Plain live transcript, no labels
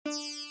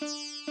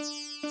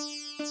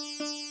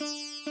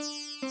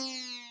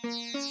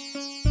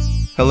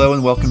Hello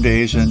and welcome to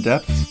Asia in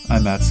Depth.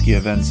 I'm Matt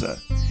Schiavenza.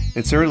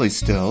 It's early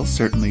still,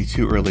 certainly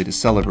too early to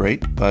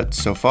celebrate, but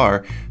so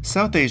far,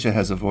 South Asia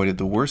has avoided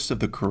the worst of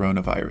the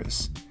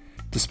coronavirus.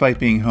 Despite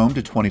being home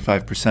to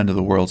 25% of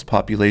the world's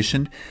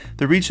population,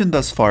 the region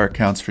thus far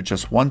accounts for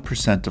just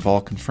 1% of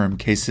all confirmed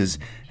cases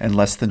and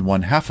less than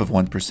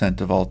 0.5%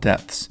 of all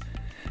deaths.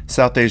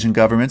 South Asian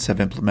governments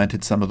have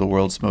implemented some of the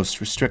world's most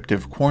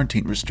restrictive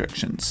quarantine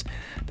restrictions,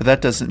 but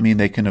that doesn't mean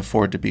they can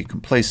afford to be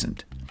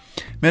complacent.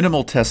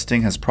 Minimal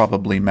testing has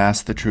probably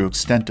masked the true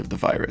extent of the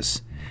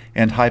virus,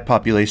 and high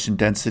population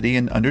density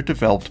and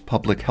underdeveloped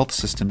public health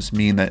systems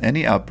mean that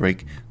any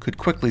outbreak could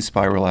quickly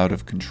spiral out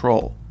of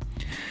control.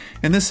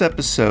 In this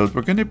episode,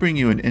 we're going to bring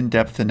you an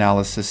in-depth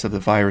analysis of the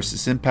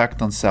virus's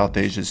impact on South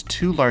Asia's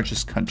two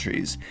largest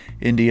countries,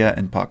 India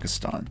and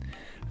Pakistan.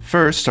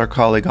 First, our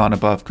colleague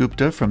Anubhav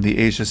Gupta from the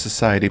Asia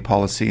Society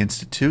Policy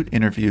Institute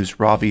interviews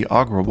Ravi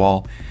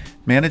Agrawal,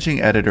 managing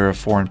editor of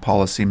Foreign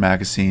Policy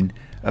magazine,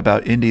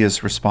 about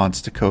India's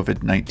response to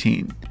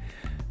COVID-19.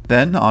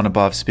 Then,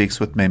 Anubhav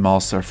speaks with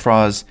Maimal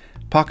Sarfraz,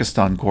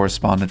 Pakistan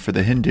correspondent for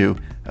The Hindu,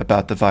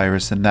 about the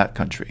virus in that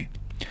country.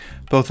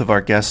 Both of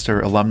our guests are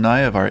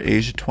alumni of our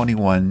Asia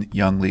 21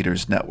 Young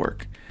Leaders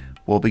Network.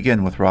 We'll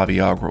begin with Ravi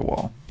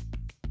Agrawal.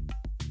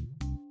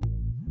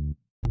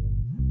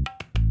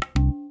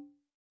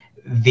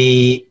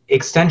 The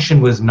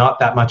extension was not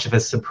that much of a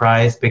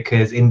surprise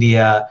because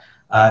India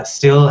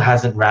still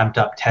hasn't ramped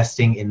up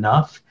testing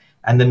enough,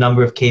 and the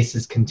number of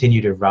cases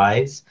continue to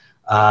rise.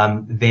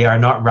 They are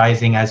not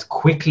rising as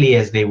quickly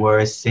as they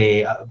were,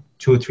 say,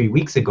 2 or 3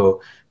 weeks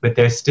ago, but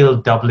they're still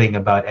doubling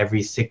about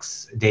every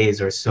 6 days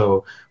or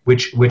so,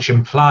 which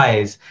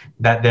implies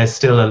that there's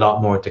still a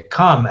lot more to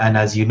come. And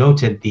as you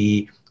noted,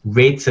 the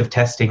rates of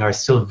testing are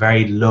still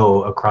very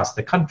low across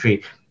the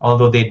country,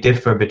 although they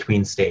differ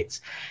between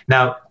states.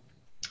 Now,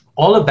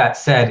 all of that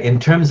said, in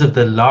terms of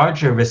the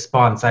larger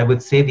response, I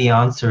would say the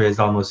answer is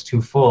almost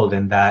twofold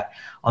in that,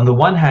 on the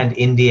one hand,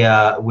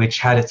 India, which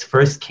had its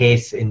first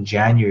case in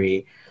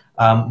January,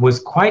 was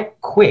quite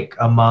quick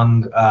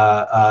among,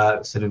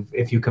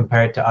 if you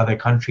compare it to other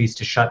countries,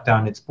 to shut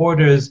down its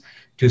borders,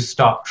 to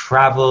stop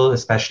travel,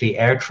 especially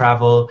air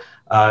travel,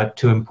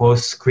 to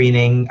impose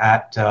screening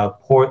at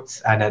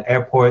ports and at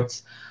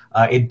airports.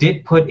 It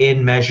did put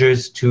in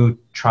measures to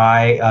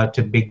try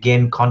to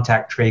begin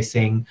contact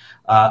tracing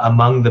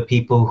among the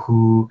people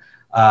who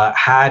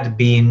had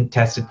been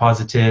tested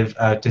positive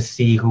to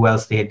see who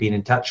else they had been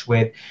in touch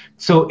with.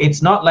 So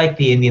it's not like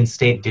the Indian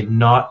state did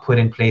not put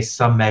in place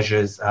some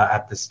measures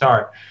at the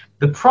start.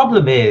 The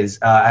problem is,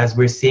 as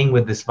we're seeing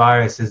with this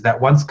virus, is that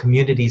once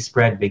community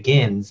spread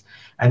begins,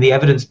 and the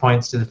evidence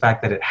points to the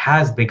fact that it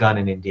has begun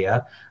in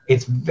India,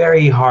 it's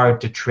very hard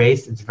to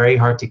trace, it's very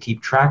hard to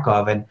keep track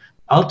of, and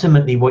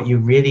ultimately, what you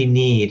really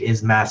need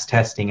is mass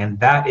testing, and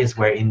that is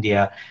where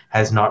India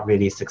has not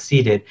really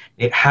succeeded.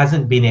 It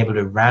hasn't been able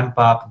to ramp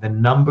up the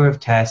number of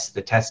tests,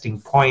 the testing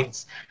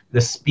points,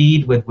 the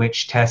speed with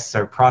which tests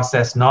are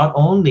processed, not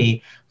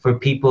only for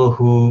people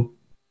who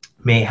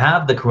may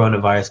have the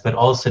coronavirus, but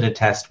also to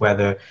test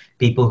whether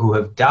people who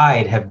have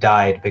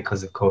died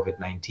because of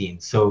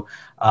COVID-19. So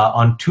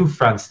on two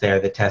fronts there,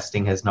 the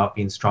testing has not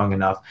been strong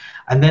enough.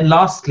 And then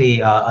lastly,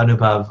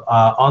 Anubhav,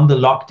 on the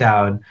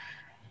lockdown,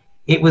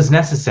 it was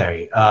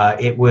necessary,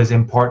 it was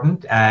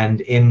important,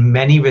 and in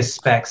many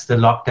respects, the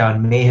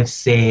lockdown may have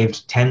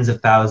saved tens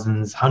of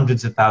thousands,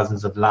 hundreds of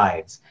thousands of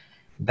lives.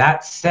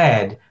 That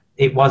said,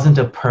 it wasn't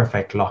a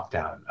perfect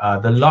lockdown.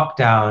 The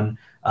lockdown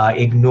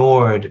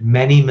ignored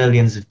many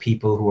millions of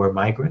people who are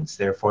migrants.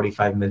 There are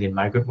 45 million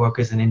migrant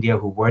workers in India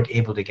who weren't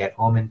able to get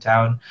home in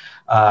town.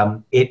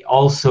 It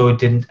also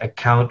didn't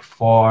account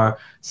for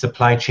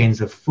supply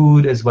chains of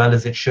food as well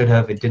as it should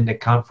have. It didn't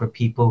account for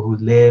people who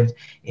lived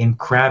in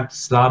cramped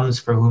slums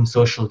for whom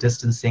social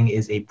distancing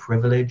is a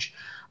privilege.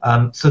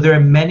 So there are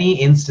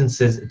many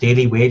instances,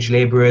 daily wage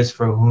laborers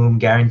for whom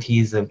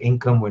guarantees of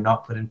income were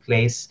not put in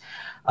place.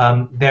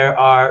 There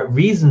are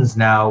reasons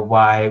now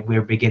why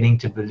we're beginning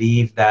to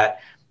believe that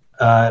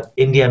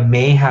India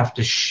may have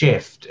to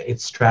shift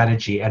its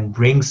strategy and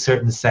bring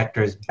certain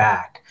sectors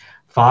back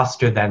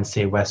faster than,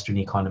 say, Western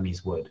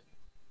economies would.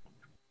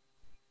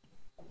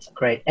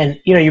 Great. And,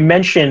 you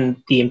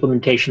mentioned the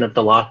implementation of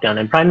the lockdown,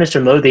 and Prime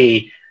Minister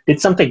Modi did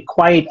something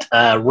quite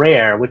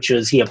rare, which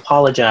was he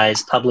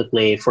apologized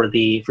publicly for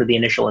the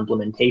initial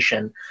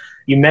implementation.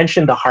 You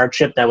mentioned the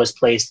hardship that was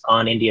placed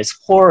on India's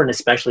poor and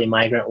especially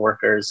migrant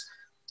workers.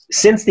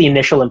 Since the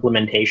initial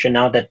implementation,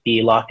 now that the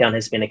lockdown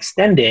has been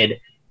extended,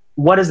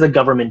 what has the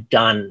government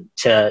done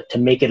to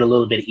make it a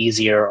little bit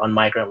easier on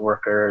migrant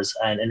workers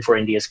and for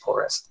India's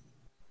poorest?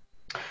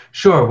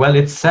 Sure. Well,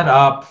 it's set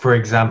up, for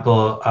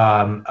example,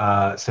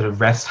 sort of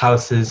rest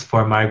houses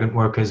for migrant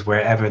workers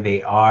wherever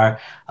they are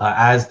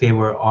as they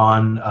were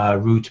en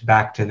route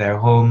back to their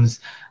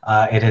homes.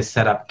 It has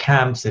set up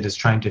camps. It is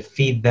trying to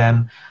feed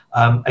them.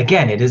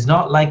 Again, it is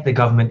not like the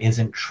government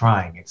isn't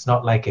trying. It's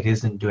not like it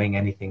isn't doing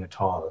anything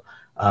at all.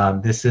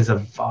 This is a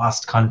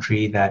vast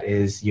country that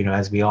is,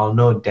 as we all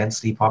know,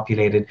 densely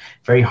populated,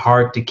 very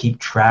hard to keep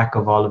track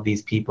of all of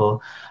these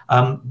people.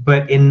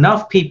 But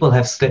enough people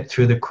have slipped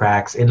through the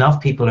cracks,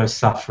 enough people are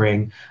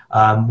suffering.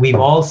 We've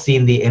all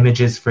seen the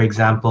images, for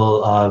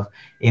example, of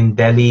in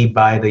Delhi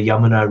by the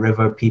Yamuna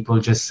River, people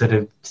just sort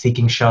of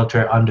seeking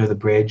shelter under the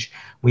bridge.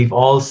 We've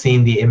all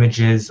seen the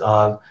images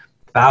of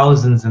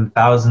thousands and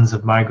thousands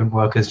of migrant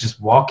workers just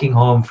walking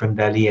home from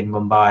Delhi and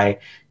Mumbai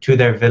to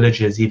their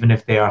villages, even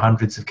if they are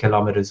hundreds of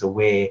kilometers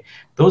away.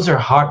 Those are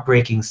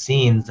heartbreaking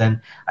scenes. And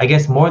I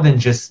guess more than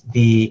just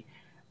the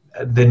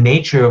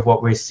nature of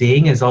what we're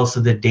seeing is also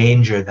the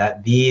danger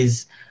that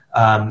these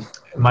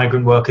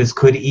migrant workers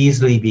could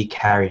easily be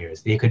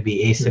carriers. They could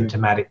be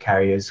asymptomatic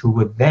carriers who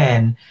would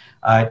then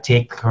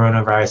take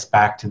coronavirus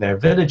back to their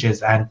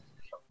villages. And,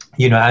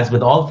 as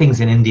with all things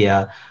in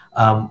India,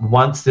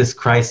 once this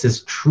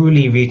crisis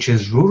truly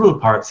reaches rural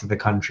parts of the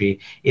country,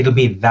 it'll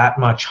be that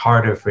much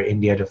harder for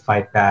India to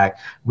fight back.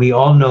 We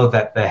all know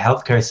that the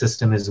healthcare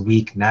system is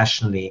weak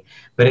nationally,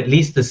 but at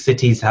least the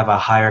cities have a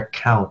higher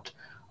count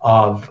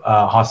of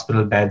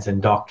hospital beds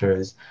and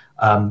doctors.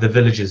 The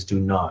villages do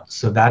not.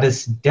 So that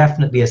is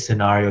definitely a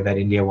scenario that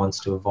India wants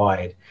to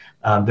avoid.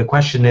 The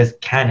question is,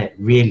 can it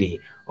really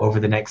over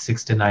the next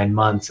 6 to 9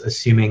 months,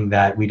 assuming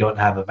that we don't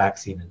have a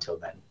vaccine until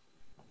then?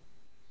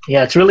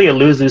 Yeah, it's really a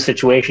lose-lose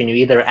situation. You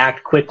either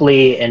act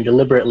quickly and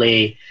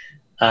deliberately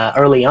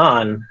early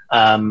on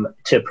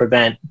to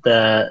prevent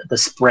the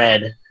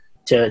spread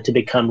to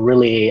become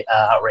really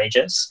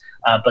outrageous,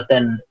 but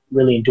then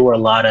really endure a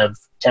lot of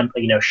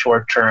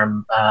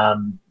short-term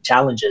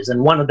challenges.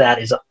 And one of that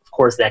is, of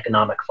course, the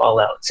economic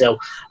fallout. So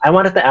I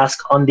wanted to ask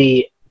on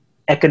the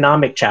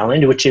economic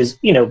challenge, which is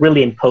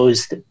really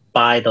imposed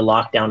by the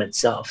lockdown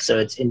itself. So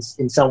it's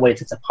in some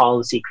ways it's a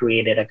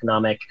policy-created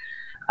economic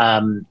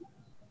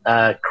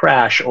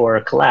crash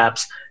or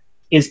collapse.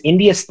 Is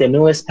India's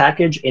stimulus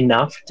package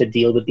enough to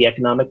deal with the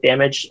economic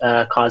damage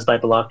caused by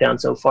the lockdown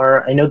so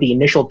far? I know the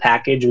initial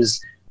package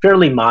was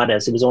fairly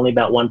modest. It was only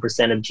about 1%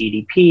 of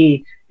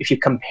GDP. If you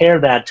compare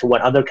that to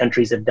what other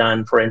countries have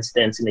done, for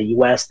instance, in the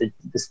US, the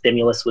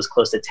stimulus was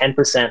close to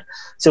 10%.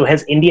 So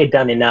has India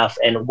done enough?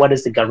 And what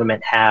does the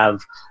government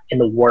have in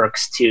the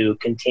works to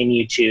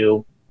continue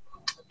to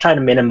try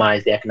to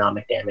minimize the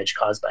economic damage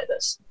caused by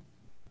this?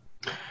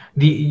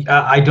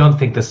 I don't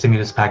think the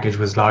stimulus package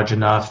was large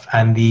enough.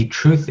 And the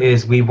truth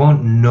is, we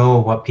won't know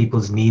what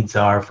people's needs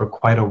are for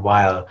quite a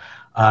while.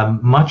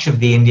 Much of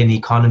the Indian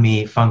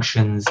economy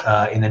functions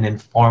in an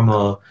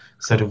informal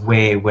sort of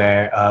way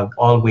where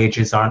all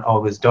wages aren't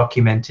always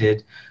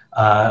documented.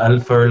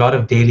 For a lot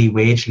of daily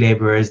wage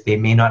laborers, they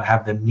may not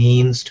have the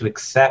means to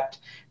accept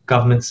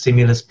government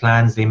stimulus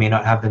plans. They may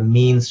not have the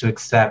means to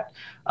accept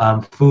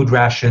food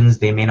rations.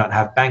 They may not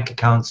have bank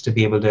accounts to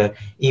be able to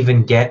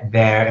even get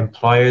their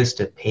employers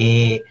to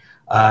pay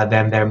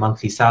them their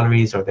monthly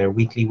salaries or their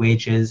weekly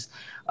wages.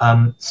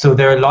 So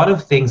there are a lot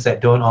of things that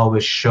don't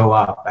always show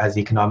up as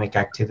economic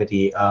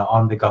activity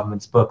on the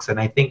government's books. And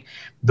I think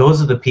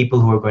those are the people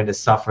who are going to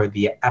suffer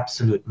the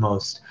absolute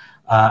most.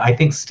 I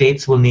think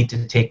states will need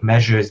to take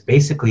measures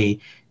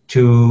basically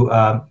to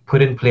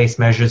put in place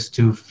measures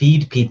to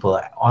feed people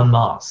en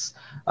masse,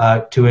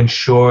 to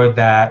ensure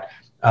that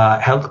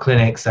health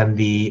clinics and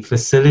the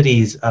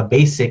facilities,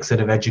 basic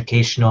sort of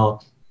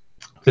educational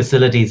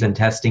facilities and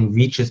testing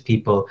reaches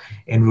people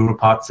in rural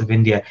parts of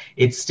India.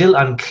 It's still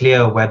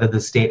unclear whether the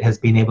state has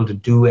been able to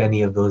do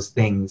any of those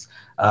things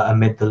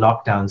amid the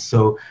lockdown.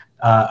 So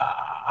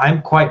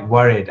I'm quite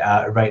worried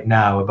right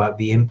now about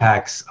the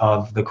impacts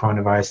of the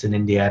coronavirus in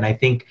India. And I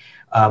think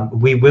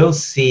we will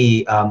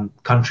see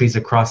countries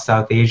across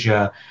South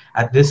Asia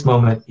at this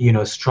moment,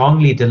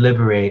 strongly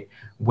deliberate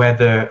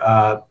whether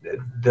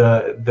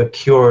the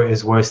cure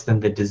is worse than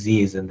the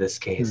disease in this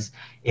case,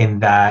 in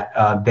that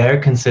their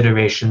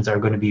considerations are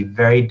going to be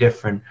very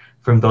different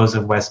from those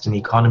of Western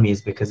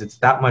economies, because it's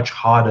that much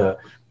harder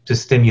to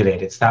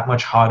stimulate. It's that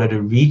much harder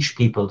to reach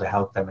people to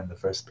help them in the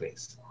first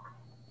place.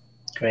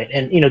 Great.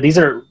 And, these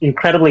are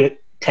incredibly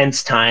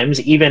tense times.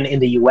 Even in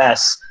the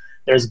US,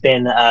 there's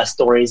been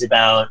stories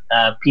about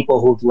people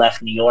who've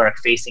left New York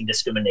facing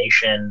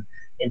discrimination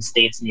in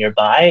states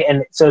nearby.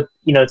 And so,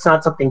 it's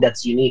not something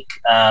that's unique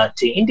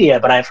to India,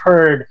 but I've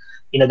heard,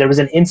 there was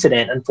an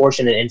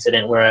unfortunate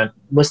incident where a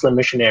Muslim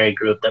missionary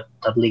group, the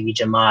Tablighi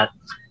Jamaat,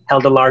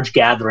 held a large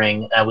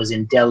gathering that was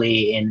in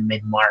Delhi in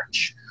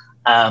mid-March.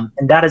 And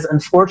that has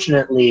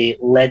unfortunately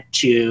led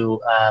to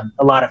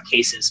a lot of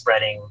cases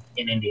spreading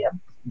in India.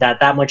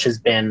 That much has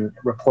been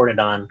reported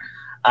on.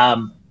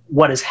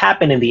 What has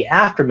happened in the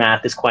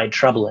aftermath is quite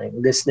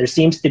troubling. There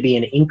seems to be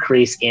an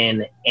increase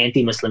in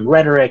anti-Muslim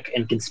rhetoric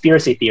and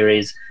conspiracy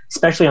theories,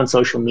 especially on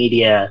social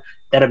media,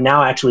 that have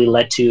now actually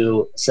led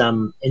to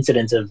some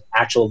incidents of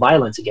actual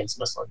violence against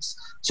Muslims.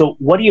 So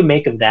what do you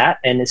make of that?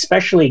 And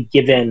especially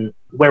given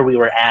where we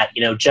were at,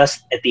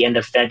 just at the end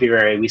of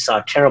February, we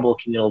saw terrible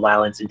communal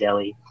violence in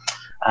Delhi,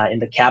 in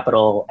the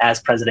capital,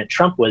 as President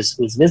Trump was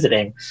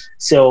visiting.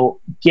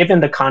 So given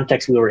the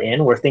context we were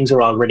in, where things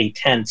were already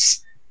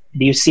tense,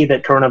 do you see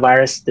that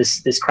coronavirus,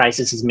 this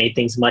crisis, has made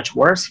things much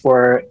worse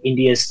for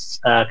India's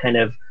kind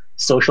of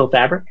social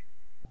fabric?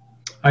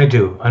 I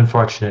do,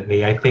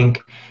 unfortunately. I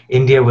think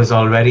India was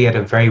already at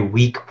a very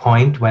weak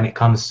point when it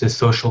comes to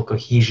social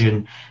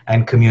cohesion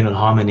and communal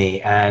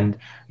harmony. And,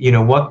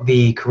 what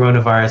the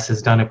coronavirus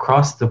has done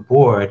across the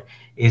board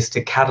is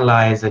to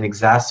catalyze and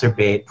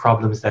exacerbate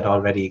problems that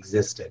already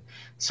existed.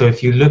 So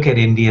if you look at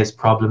India's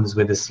problems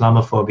with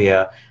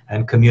Islamophobia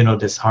and communal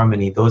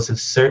disharmony, those have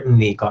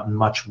certainly gotten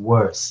much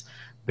worse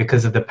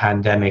because of the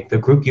pandemic. The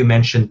group you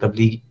mentioned,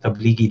 Tablighi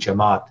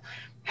Jamaat,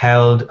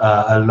 held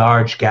a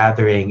large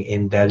gathering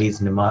in Delhi's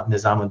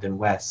Nizamuddin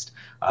West,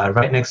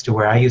 right next to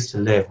where I used to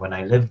live when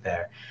I lived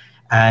there.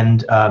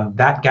 And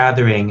that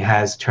gathering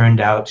has turned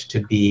out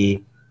to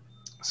be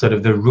sort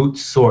of the root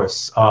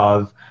source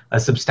of a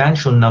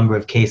substantial number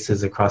of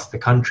cases across the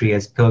country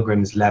as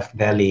pilgrims left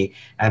Delhi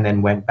and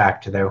then went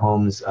back to their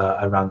homes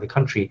around the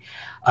country.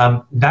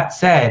 That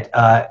said,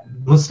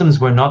 Muslims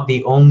were not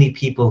the only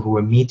people who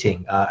were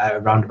meeting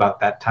around about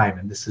that time,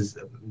 and this is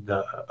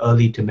the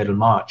early to middle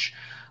March.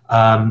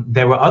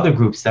 There were other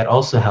groups that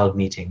also held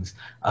meetings,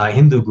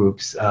 Hindu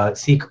groups,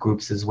 Sikh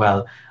groups as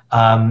well.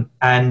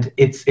 And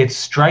it's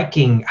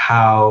striking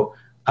how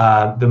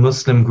the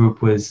Muslim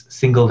group was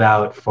singled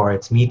out for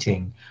its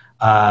meeting.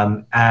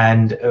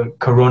 And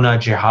Corona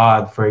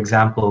Jihad, for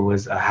example,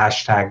 was a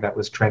hashtag that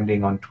was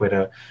trending on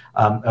Twitter.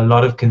 A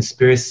lot of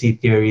conspiracy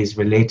theories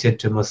related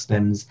to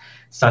Muslims,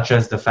 such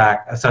as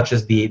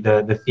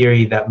the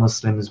theory that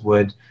Muslims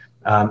would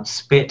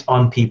spit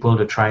on people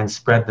to try and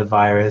spread the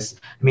virus.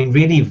 I mean,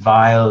 really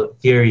vile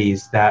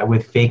theories that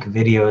with fake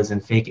videos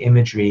and fake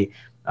imagery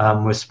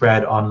were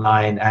spread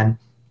online. And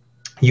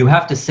you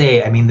have to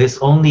say, I mean, this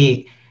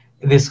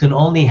can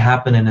only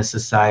happen in a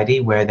society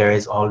where there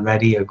is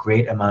already a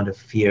great amount of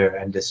fear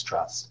and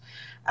distrust.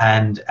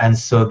 And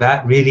so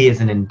that really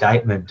is an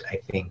indictment, I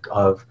think,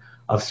 of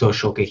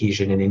social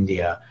cohesion in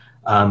India.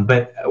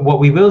 But what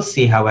we will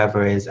see,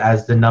 however, is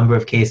as the number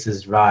of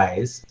cases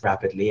rise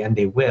rapidly, and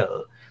they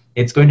will,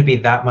 it's going to be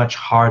that much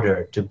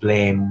harder to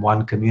blame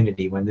one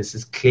community when this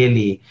is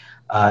clearly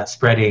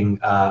spreading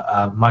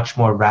much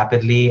more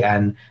rapidly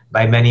and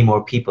by many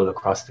more people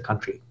across the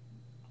country.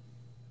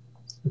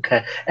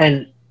 Okay.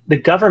 And the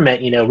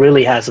government,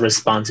 really has a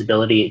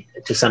responsibility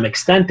to some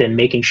extent in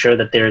making sure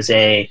that there's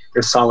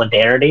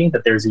solidarity,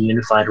 that there's a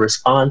unified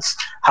response.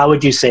 How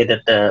would you say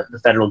that the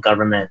federal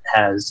government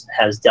has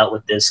dealt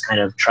with this kind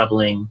of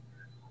troubling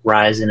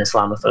rise in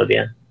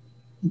Islamophobia?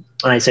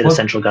 When I say the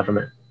central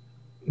government.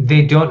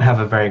 They don't have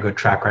a very good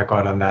track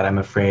record on that, I'm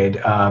afraid.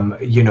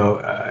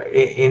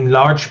 In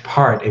large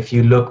part, if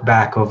you look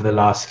back over the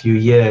last few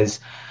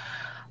years,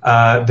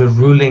 the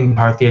ruling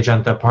Bharatiya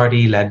Janata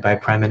Party, led by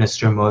Prime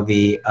Minister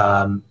Modi,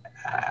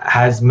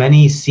 has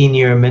many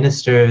senior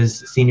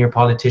ministers, senior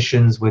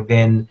politicians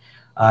within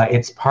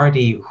its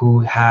party who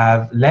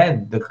have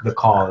led the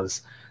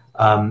cause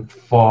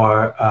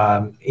for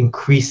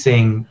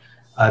increasing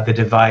the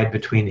divide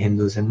between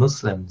Hindus and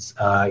Muslims.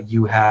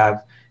 You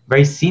have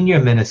very senior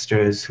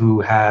ministers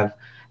who have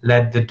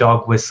led the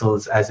dog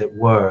whistles, as it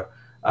were,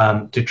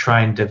 to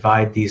try and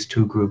divide these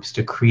two groups,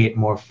 to create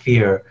more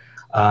fear,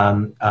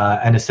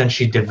 and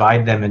essentially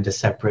divide them into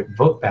separate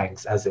vote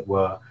banks, as it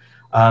were.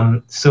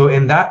 So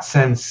in that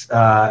sense,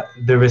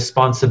 the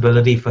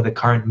responsibility for the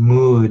current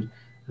mood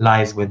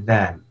lies with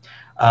them.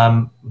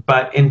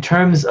 But in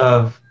terms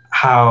of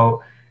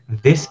how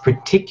this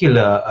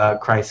particular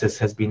crisis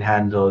has been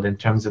handled, in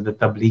terms of the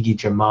Tablighi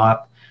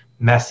Jamaat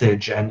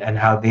message and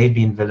how they've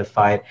been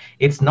vilified,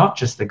 it's not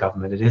just the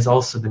government, it is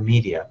also the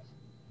media,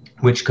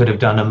 which could have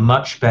done a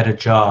much better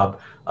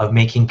job of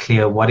making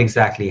clear what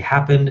exactly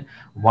happened,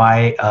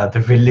 why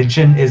the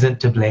religion isn't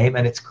to blame.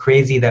 And it's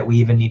crazy that we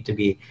even need to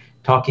be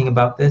talking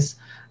about this.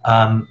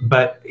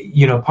 But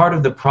part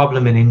of the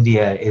problem in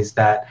India is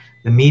that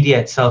the media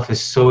itself is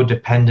so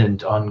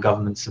dependent on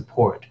government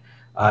support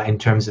in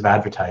terms of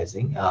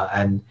advertising.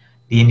 And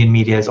the Indian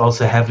media is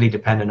also heavily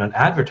dependent on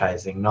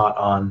advertising, not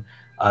on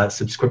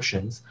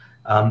subscriptions,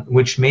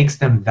 which makes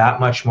them that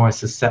much more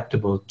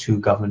susceptible to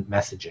government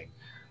messaging.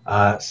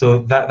 So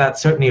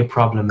that's certainly a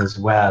problem as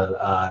well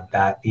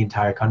that the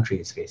entire country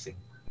is facing.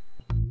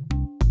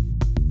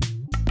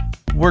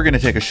 We're going to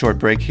take a short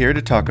break here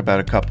to talk about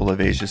a couple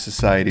of Asia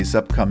Society's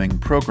upcoming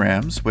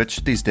programs,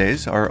 which these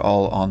days are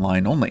all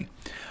online only.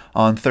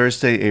 On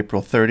Thursday,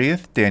 April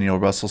 30th, Daniel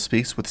Russell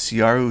speaks with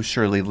Siaru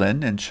Shirley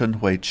Lin and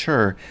Chunhui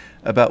Chur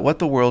about what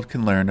the world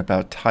can learn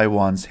about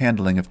Taiwan's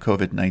handling of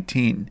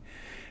COVID-19.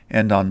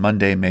 And on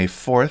Monday, May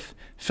 4th,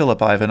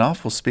 Philip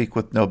Ivanov will speak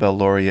with Nobel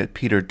laureate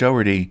Peter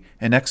Doherty,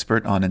 an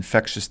expert on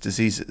infectious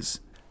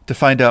diseases. To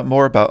find out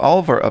more about all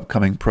of our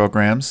upcoming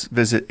programs,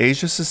 visit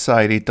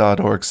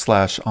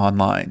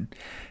asiasociety.org/online.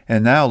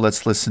 And now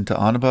let's listen to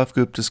Anubhav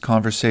Gupta's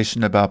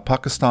conversation about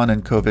Pakistan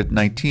and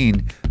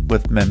COVID-19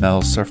 with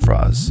Memel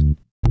Sarfraz.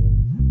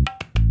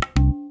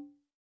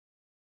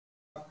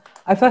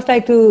 I'd first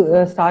like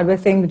to start by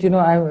saying that,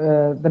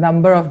 the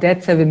number of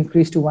deaths have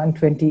increased to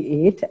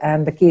 128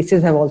 and the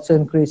cases have also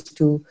increased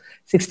to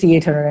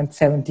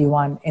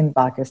 6,871 in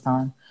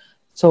Pakistan.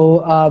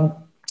 So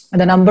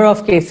the number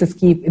of cases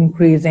keep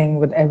increasing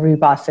with every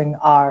passing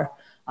hour,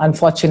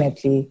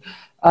 unfortunately.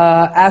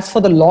 As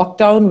for the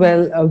lockdown,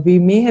 well, we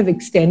may have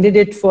extended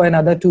it for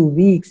another 2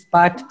 weeks,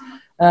 but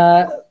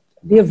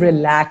we have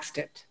relaxed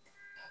it.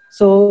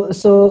 So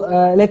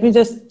let me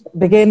just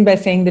begin by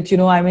saying that,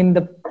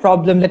 the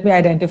problem, let me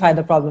identify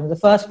the problem. The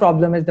first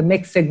problem is the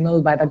mixed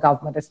signal by the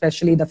government,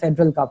 especially the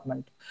federal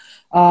government.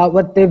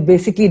 What they've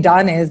basically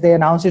done is they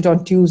announced it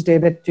on Tuesday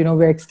that,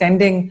 we're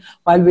extending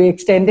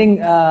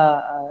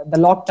the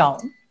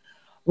lockdown.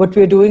 What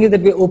we're doing is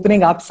that we're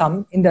opening up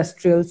some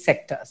industrial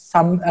sectors,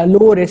 some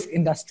low-risk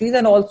industries,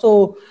 and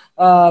also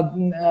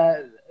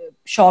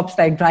shops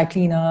like dry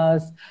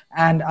cleaners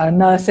and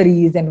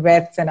nurseries and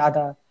vets and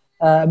other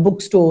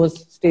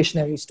bookstores,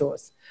 stationery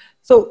stores.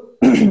 So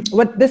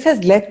what this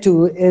has led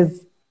to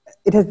is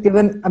it has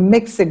given a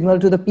mixed signal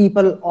to the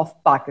people of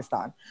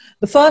Pakistan.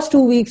 The first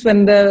 2 weeks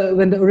when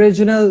the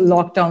original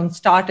lockdown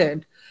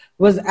started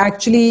was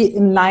actually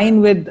in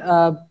line with,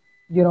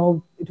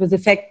 it was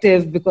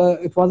effective because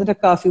it wasn't a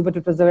curfew, but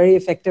it was a very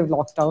effective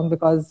lockdown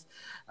because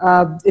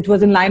it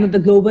was in line with the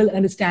global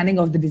understanding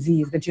of the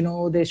disease that,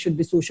 there should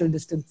be social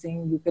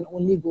distancing. You can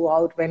only go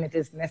out when it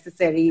is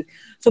necessary.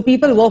 So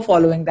people were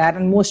following that,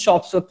 and most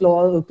shops were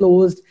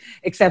closed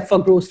except for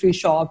grocery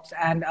shops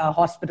and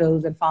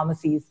hospitals and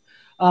pharmacies.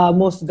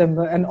 Most of them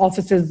were, and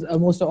offices,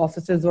 most of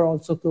offices were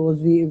also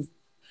closed.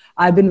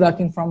 I've been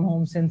working from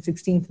home since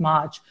 16th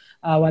March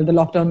while the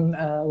lockdown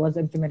was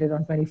implemented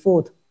on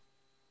 24th.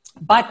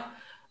 But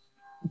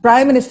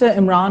Prime Minister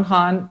Imran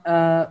Khan,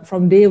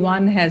 from day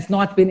one, has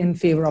not been in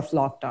favor of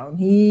lockdown.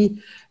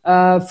 He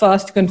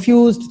first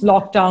confused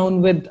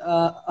lockdown with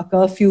a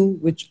curfew,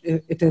 which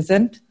it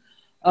isn't.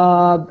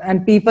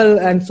 And people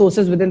and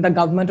sources within the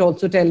government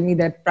also tell me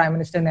that Prime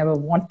Minister never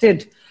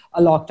wanted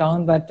a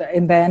lockdown, but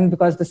in the end,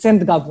 because the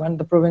Sindh government,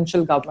 the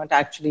provincial government,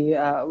 actually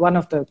one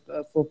of the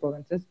 4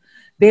 provinces,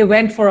 they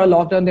went for a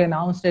lockdown, they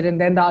announced it, and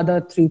then the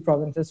other 3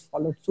 provinces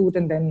followed suit,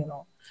 and then,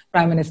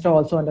 Prime Minister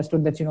also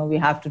understood that, we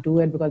have to do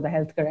it because the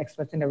healthcare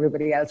experts and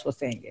everybody else was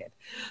saying it.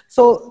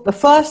 So the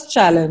first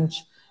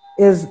challenge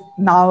is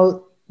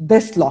now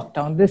this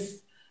lockdown,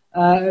 this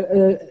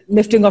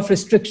lifting of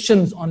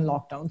restrictions on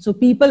lockdown. So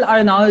people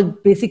are now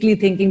basically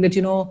thinking that,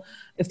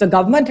 if the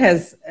government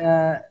has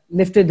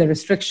lifted the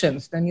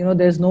restrictions, then,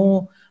 there's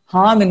no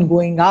harm in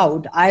going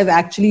out. I've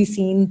actually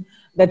seen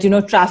that,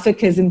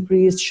 traffic has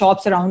increased.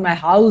 Shops around my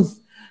house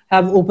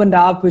have opened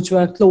up, which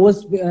were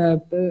closed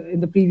in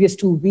the previous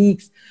 2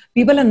 weeks.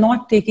 People are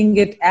not taking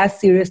it as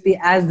seriously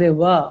as they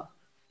were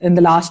in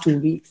the last 2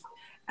 weeks.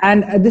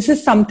 And this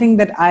is something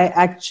that I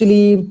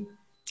actually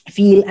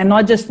feel, and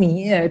not just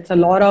me, it's a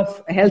lot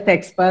of health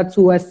experts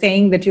who are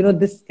saying that,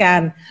 this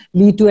can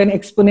lead to an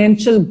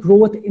exponential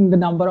growth in the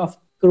number of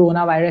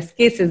coronavirus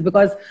cases,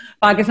 because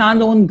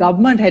Pakistan's own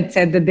government had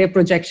said that their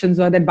projections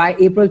were that by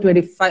April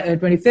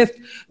 25th,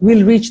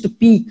 we'll reach the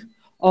peak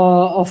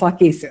of our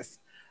cases.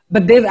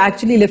 But they've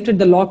actually lifted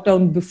the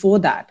lockdown before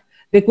that.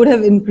 They could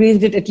have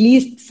increased it at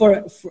least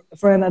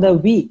for another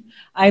week.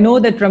 I know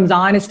that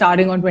Ramzan is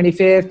starting on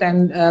 25th,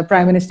 and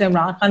Prime Minister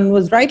Imran Khan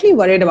was rightly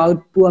worried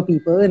about poor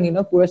people and,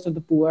 poorest of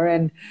the poor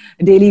and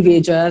daily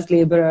wagers,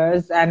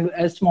 laborers, and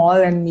small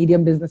and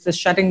medium businesses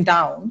shutting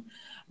down.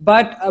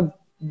 But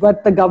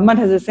what the government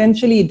has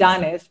essentially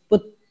done is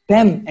put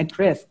them at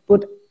risk,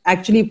 put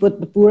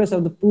the poorest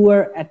of the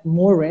poor at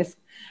more risk.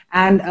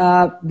 And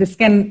this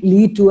can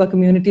lead to a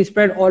community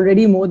spread.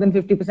 Already more than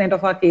 50%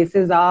 of our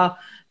cases are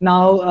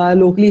now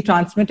locally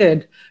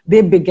transmitted.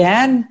 They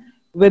began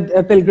with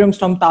pilgrims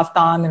from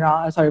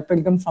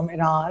pilgrims from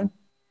Iran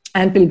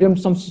and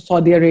pilgrims from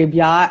Saudi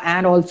Arabia,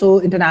 and also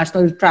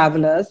international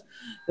travelers.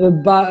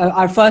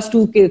 Our first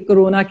 2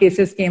 corona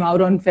cases came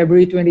out on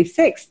February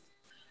 26th.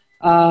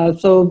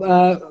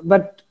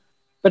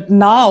 But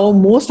now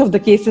most of the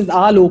cases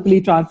are locally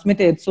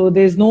transmitted. So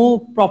there's no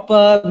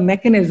proper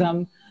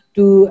mechanism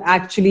to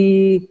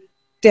actually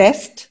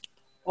test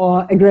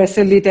or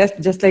aggressively test,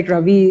 just like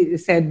Ravi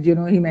said,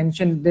 he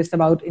mentioned this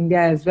about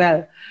India as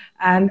well.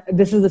 And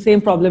this is the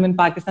same problem in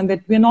Pakistan,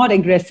 that we're not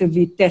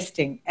aggressively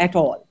testing at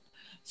all.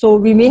 So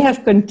we may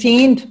have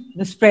contained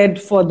the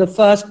spread for the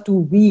first 2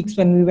 weeks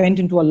when we went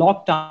into a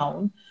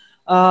lockdown,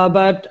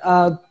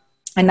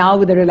 and now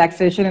with the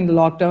relaxation in the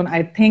lockdown,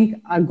 I think,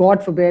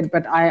 God forbid,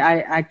 but I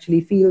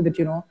actually feel that,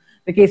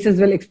 the cases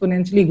will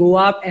exponentially go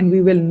up and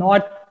we will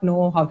not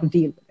know how to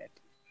deal with it.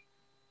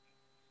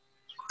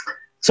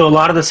 So a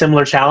lot of the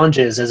similar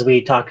challenges as we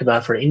talked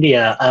about for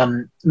India.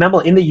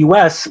 Remember, in the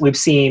US, we've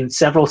seen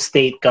several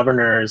state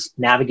governors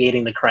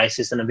navigating the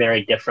crisis in a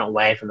very different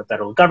way from the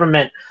federal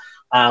government,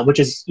 which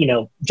is,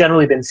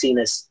 generally been seen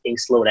as being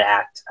slow to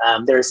act.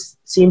 There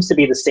seems to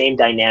be the same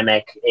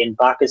dynamic in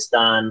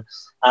Pakistan.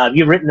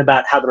 You've written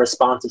about how the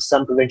response of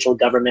some provincial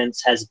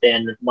governments has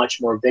been much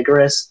more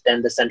vigorous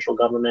than the central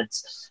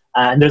governments.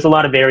 And there's a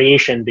lot of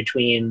variation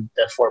between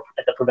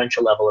at the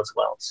provincial level as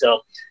well. So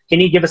can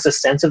you give us a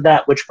sense of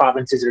that? Which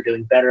provinces are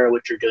doing better,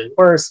 which are doing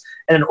worse?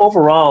 And then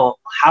overall,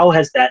 how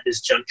has that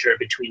disjuncture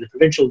between the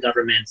provincial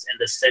governments and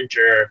the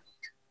center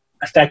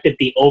affected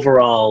the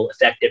overall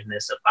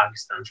effectiveness of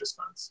Pakistan's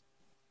response?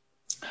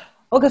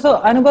 Okay,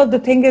 so Anubhav, the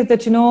thing is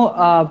that,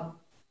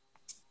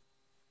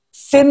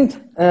 Sindh,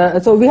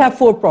 so we have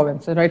 4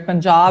 provinces, right?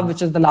 Punjab,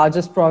 which is the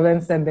largest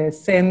province, then there's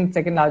Sindh,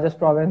 second largest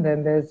province,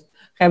 then there's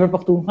Khyber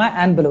Pakhtunkhwa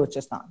and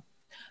Balochistan.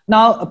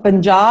 Now,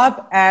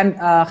 Punjab and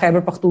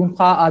Khyber Pakhtunkhwa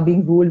are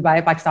being ruled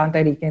by Pakistan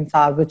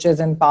Tehreek-e-Insaf, which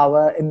is in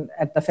power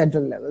at the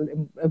federal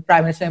level,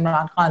 Prime Minister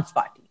Imran Khan's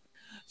party.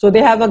 So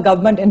they have a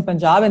government in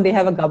Punjab and they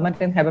have a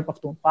government in Khyber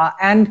Pakhtunkhwa,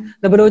 and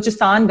the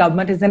Balochistan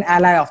government is an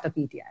ally of the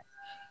PTI.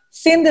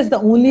 Sindh is the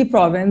only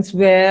province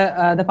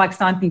where the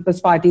Pakistan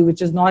People's Party,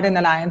 which is not in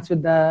alliance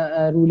with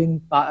the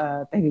ruling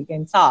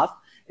Tehreek-e-Insaf,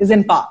 is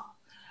in power.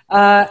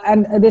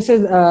 And this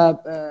is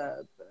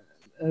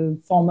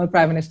former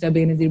Prime Minister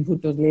Benazir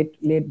Bhutto's,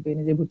 late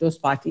Benazir Bhutto's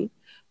party,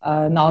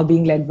 now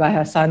being led by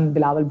her son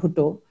Bilawal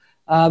Bhutto.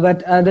 But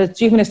the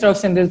Chief Minister of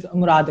Sindh is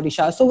Murad Ali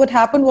Shah. So what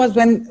happened was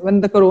when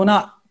the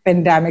corona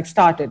pandemic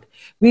started,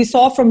 we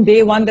saw from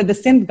day one that the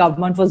Sindh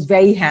government was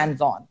very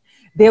hands-on.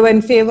 They were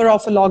in favor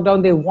of a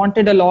lockdown. They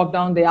wanted a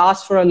lockdown. They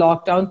asked for a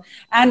lockdown.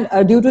 And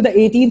due to the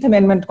 18th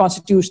Amendment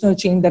constitutional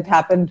change that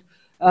happened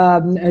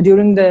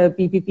during the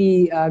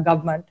PPP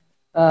government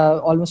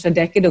almost a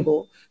decade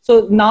ago,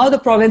 so now the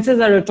provinces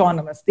are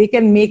autonomous. They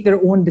can make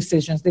their own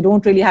decisions. They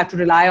don't really have to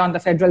rely on the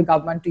federal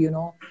government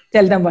to,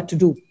 tell them what to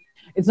do.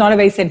 It's not a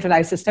very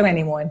centralized system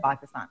anymore in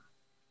Pakistan.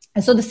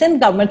 And so the Sindh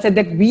government said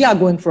that we are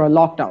going for a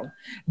lockdown.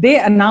 They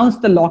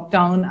announced the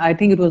lockdown, I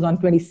think it was on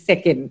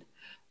 22nd.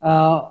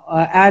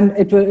 And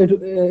it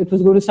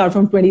was going to start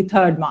from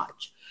 23rd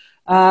March.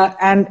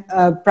 And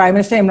Prime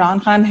Minister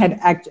Imran Khan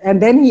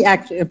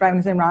Prime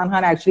Minister Imran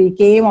Khan actually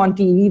came on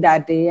TV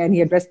that day and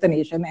he addressed the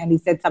nation and he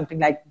said something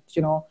like,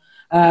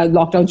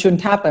 lockdown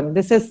shouldn't happen.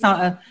 This is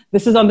on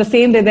the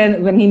same day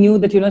then when he knew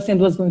that, Sindh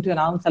was going to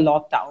announce a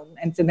lockdown,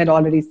 and Sindh had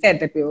already said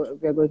that we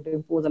were going to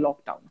impose a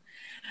lockdown.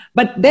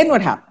 But then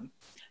what happened?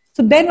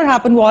 So then what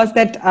happened was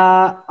that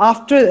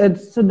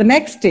so the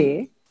next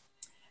day,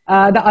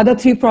 the other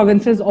 3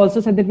 provinces also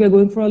said that we are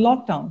going for a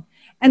lockdown.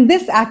 And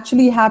this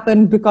actually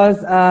happened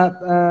because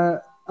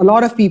a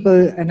lot of people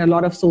and a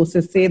lot of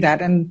sources say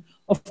that. And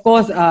of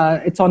course,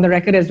 it's on the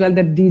record as well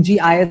that DG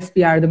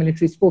ISPR, the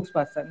military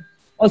spokesperson,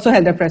 also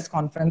held a press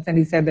conference. And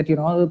he said that,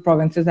 the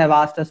provinces have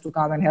asked us to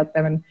come and help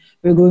them and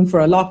we're going for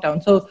a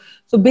lockdown.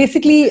 So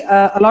basically,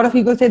 a lot of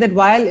people say that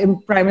while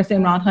Prime Minister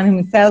Imran Khan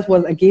himself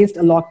was against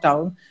a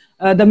lockdown,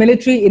 the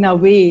military in a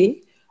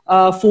way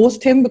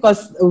forced him,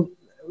 because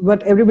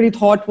what everybody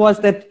thought was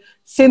that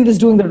Sindh is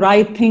doing the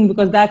right thing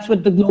because that's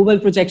what the global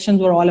projections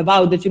were all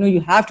about, that,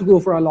 you have to go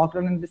for a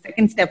lockdown. And the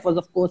second step was,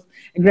 of course,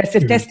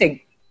 aggressive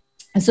testing.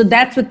 And so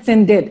that's what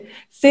Sindh did.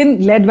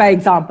 Sindh led by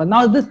example.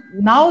 Now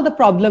the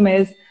problem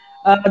is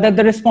that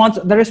the response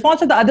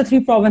of the other 3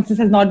 provinces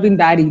has not been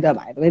bad either,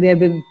 by the way. They have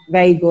been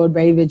very good,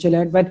 very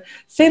vigilant. But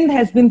Sindh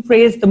has been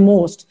praised the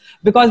most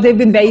because they've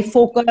been very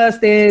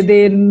focused.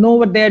 They know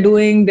what they're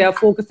doing. They're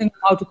focusing on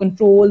how to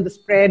control the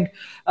spread.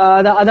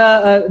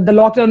 The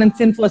lockdown in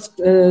Sindh was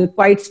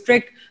quite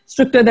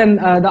stricter than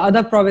the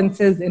other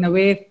provinces in a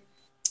way.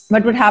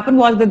 But what happened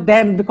was that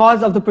then,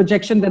 because of the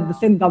projection that the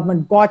Sindh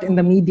government got in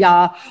the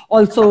media,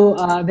 also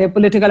their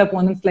political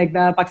opponents like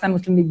the Pakistan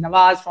Muslim League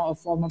Nawaz,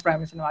 former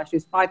Prime Minister Nawaz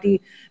Sharif's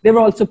party, they were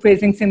also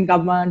praising Sindh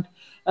government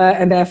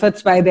and the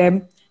efforts by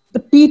them. The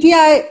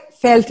PTI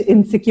felt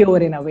insecure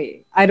in a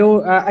way.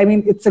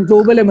 It's a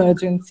global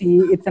emergency.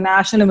 It's a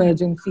national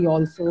emergency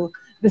also.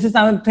 This is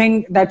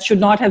something that should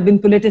not have been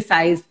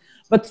politicized.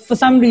 But for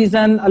some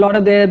reason, a lot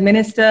of their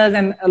ministers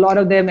and a lot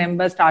of their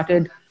members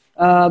started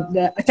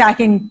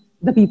attacking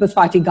the People's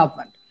Party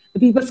government. The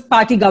People's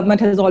Party government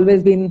has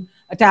always been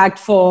attacked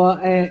for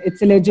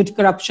its alleged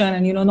corruption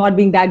and, not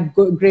being that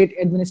great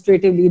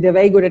administratively. They're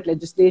very good at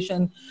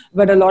legislation,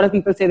 but a lot of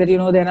people say that,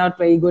 they're not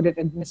very good at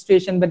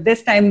administration. But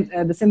this time,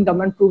 the Sindh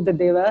government proved that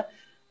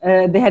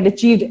they had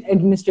achieved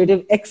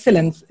administrative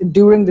excellence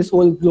during this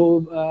whole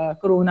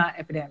corona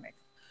pandemic.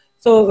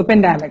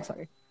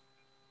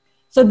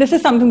 So this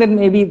is something that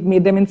maybe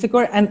made them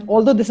insecure. And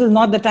although this is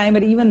not the time,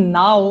 but even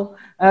now,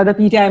 the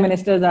PTI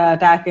ministers are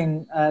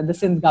attacking the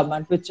Sindh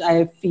government, which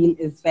I feel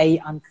is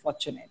very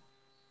unfortunate.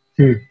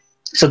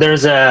 So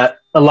there's a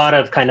lot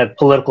of kind of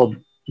political,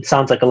 it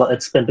sounds like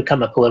it's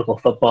become a political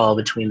football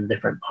between the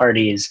different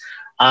parties.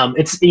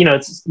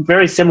 It's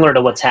very similar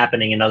to what's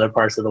happening in other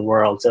parts of the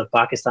world. So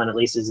Pakistan at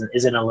least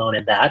isn't alone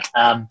in that.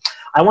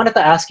 I wanted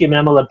to ask you,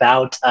 Mamal,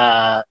 about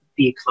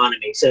the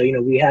economy. So,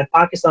 we had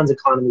Pakistan's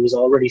economy was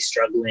already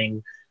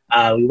struggling.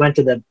 We went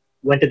to the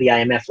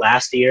IMF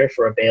last year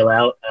for a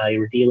bailout. You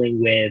were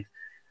dealing with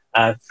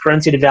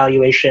currency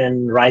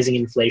devaluation, rising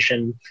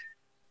inflation.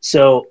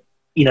 So,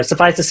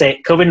 suffice to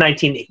say,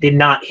 COVID-19 did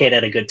not hit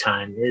at a good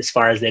time as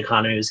far as the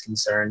economy was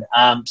concerned.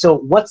 So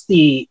what's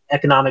the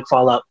economic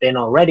fallout been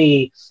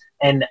already?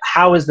 And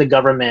how is the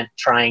government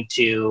trying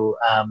to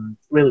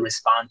really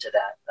respond to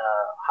that?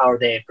 How are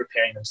they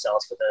preparing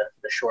themselves for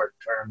the short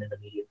term and the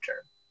medium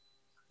term?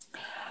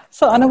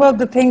 So, Anubhav,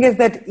 the thing is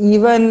that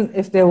even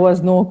if there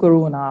was no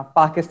corona,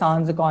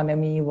 Pakistan's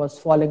economy was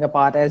falling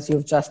apart, as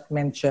you've just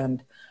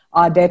mentioned.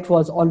 our debt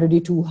was already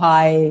too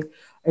high.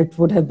 It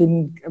would have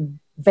been a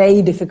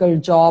very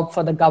difficult job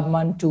for the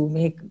government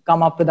to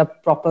come up with a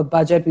proper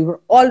budget. We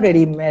were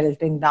already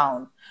melting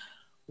down.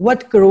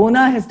 What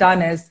Corona has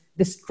done is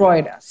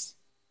destroyed us.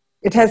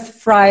 It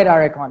has fried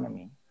our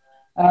economy.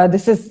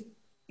 This is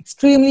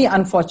extremely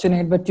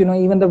unfortunate, but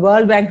even the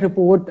World Bank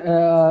report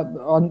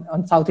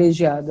on South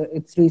Asia,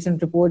 its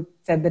recent report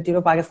said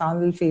that Pakistan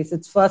will face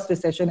its first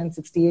recession in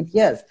 68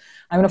 years.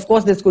 I mean, of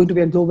course, there's going to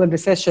be a global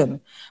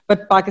recession,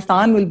 but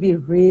Pakistan will be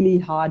really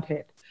hard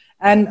hit.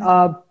 And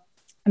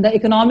the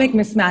economic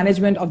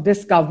mismanagement of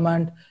this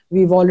government,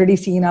 we've already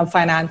seen our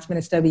finance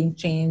minister being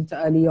changed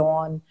early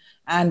on,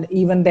 and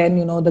even then,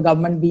 the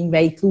government being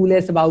very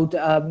clueless about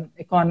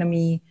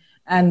economy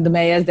and the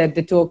measures that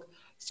they took.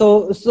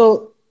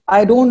 So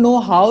I don't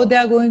know how they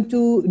are going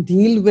to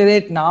deal with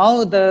it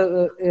now.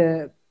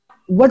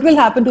 What will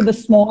happen to the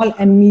small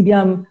and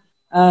medium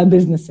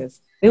businesses?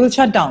 They will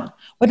shut down.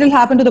 What will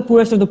happen to the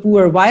poorest of the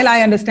poor? While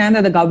I understand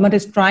that the government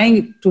is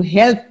trying to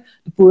help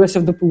the poorest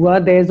of the poor,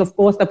 there is, of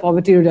course, the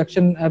poverty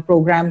reduction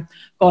program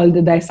called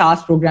the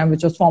Ehsaas program,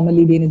 which was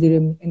formerly the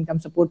Benazir Income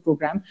Support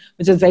Program,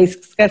 which is very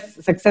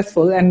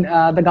successful. And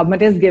the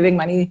government is giving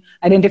money,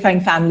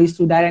 identifying families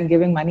through that and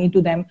giving money to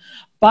them.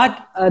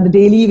 But the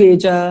daily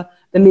wager,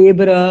 the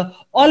laborer,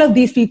 all of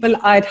these people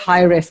are at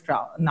high risk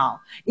now.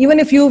 Even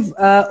if you've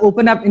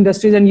opened up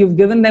industries and you've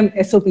given them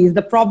SOPs,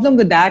 the problem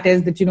with that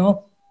is that,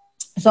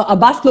 so a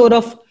busload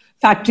of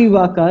factory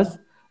workers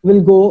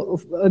will go,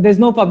 there's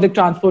no public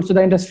transport, so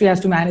the industry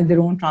has to manage their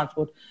own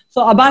transport.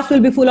 So a bus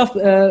will be full of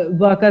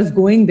workers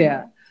going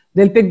there.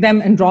 They'll pick them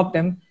and drop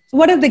them. So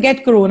what if they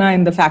get Corona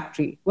in the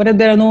factory? What if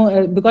there are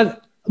no, because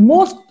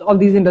most of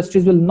these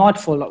industries will not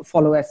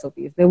follow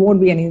SOPs. There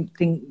won't be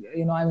anything,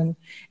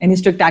 any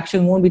strict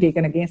action won't be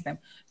taken against them.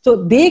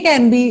 So they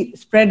can be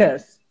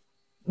spreaders,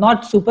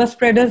 not super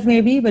spreaders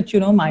maybe, but,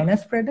 minor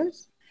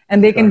spreaders.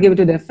 And they can give it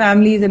to their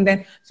families. And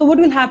then, so what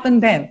will happen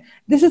then?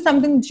 This is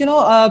something,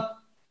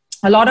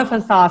 a lot of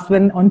us asked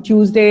when on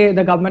Tuesday,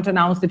 the government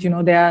announced that,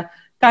 they are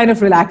kind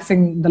of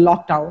relaxing the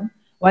lockdown,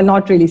 while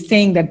not really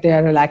saying that they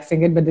are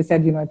relaxing it, but they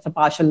said, it's a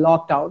partial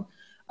lockdown.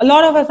 A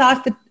lot of us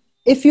asked that,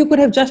 if you could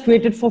have just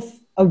waited for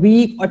a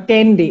week or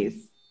 10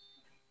 days,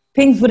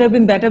 things would have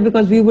been better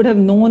because we would have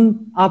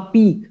known our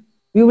peak.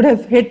 We would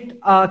have hit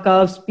our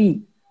curve's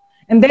peak.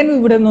 And then we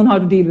would have known how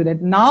to deal with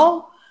it.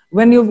 Now,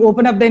 when you've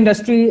opened up the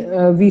industry,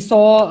 we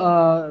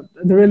saw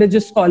the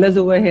religious scholars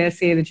over here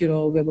say that,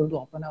 we're going to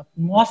open up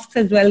mosques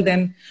as well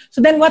then.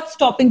 So then what's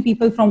stopping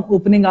people from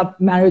opening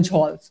up marriage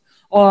halls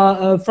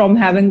or from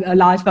having a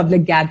large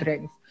public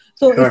gatherings?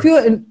 So sure. If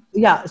you're,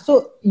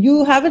 so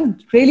you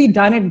haven't really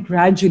done it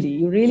gradually.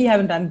 You really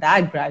haven't done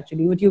that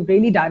gradually. What you've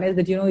really done is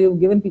that, you've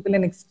given people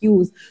an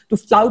excuse to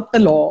flout the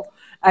law,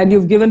 and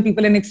you've given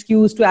people an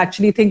excuse to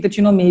actually think that,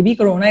 maybe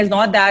Corona is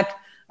not that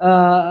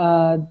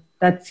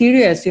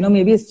serious.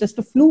 Maybe it's just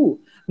a flu.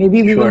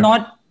 Maybe we will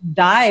not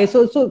die.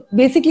 So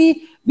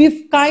basically,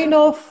 we've kind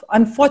of,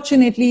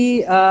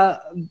 unfortunately,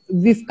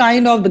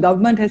 the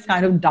government has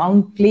kind of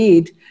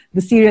downplayed the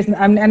seriousness.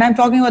 And I'm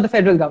talking about the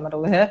federal government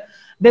over here.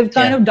 They've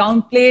kind of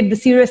downplayed the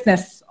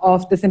seriousness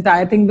of this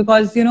entire thing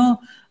because, even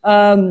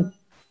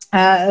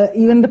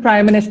the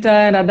Prime Minister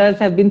and others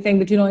have been saying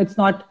that, it's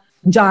not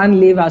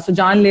janleva. So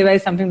janleva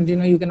is something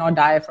that, you cannot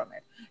die from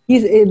it.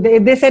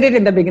 They said it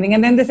in the beginning,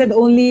 and then they said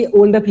only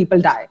older people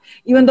die.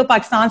 Even though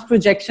Pakistan's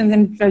projections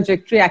and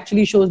trajectory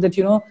actually shows that,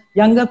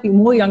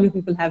 more younger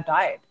people have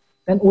died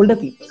than older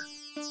people.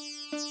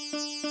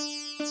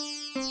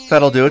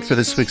 That'll do it for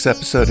this week's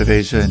episode of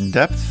Asia in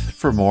Depth.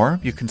 For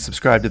more, you can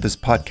subscribe to this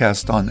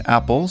podcast on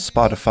Apple,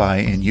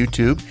 Spotify, and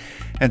YouTube,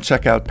 and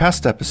check out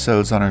past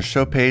episodes on our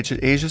show page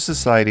at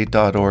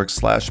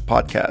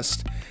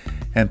asiasociety.org/podcast.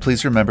 And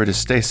please remember to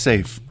stay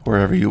safe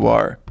wherever you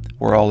are.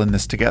 We're all in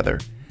this together.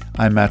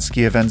 I'm Matt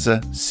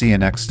Schiavenza. See you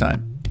next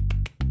time.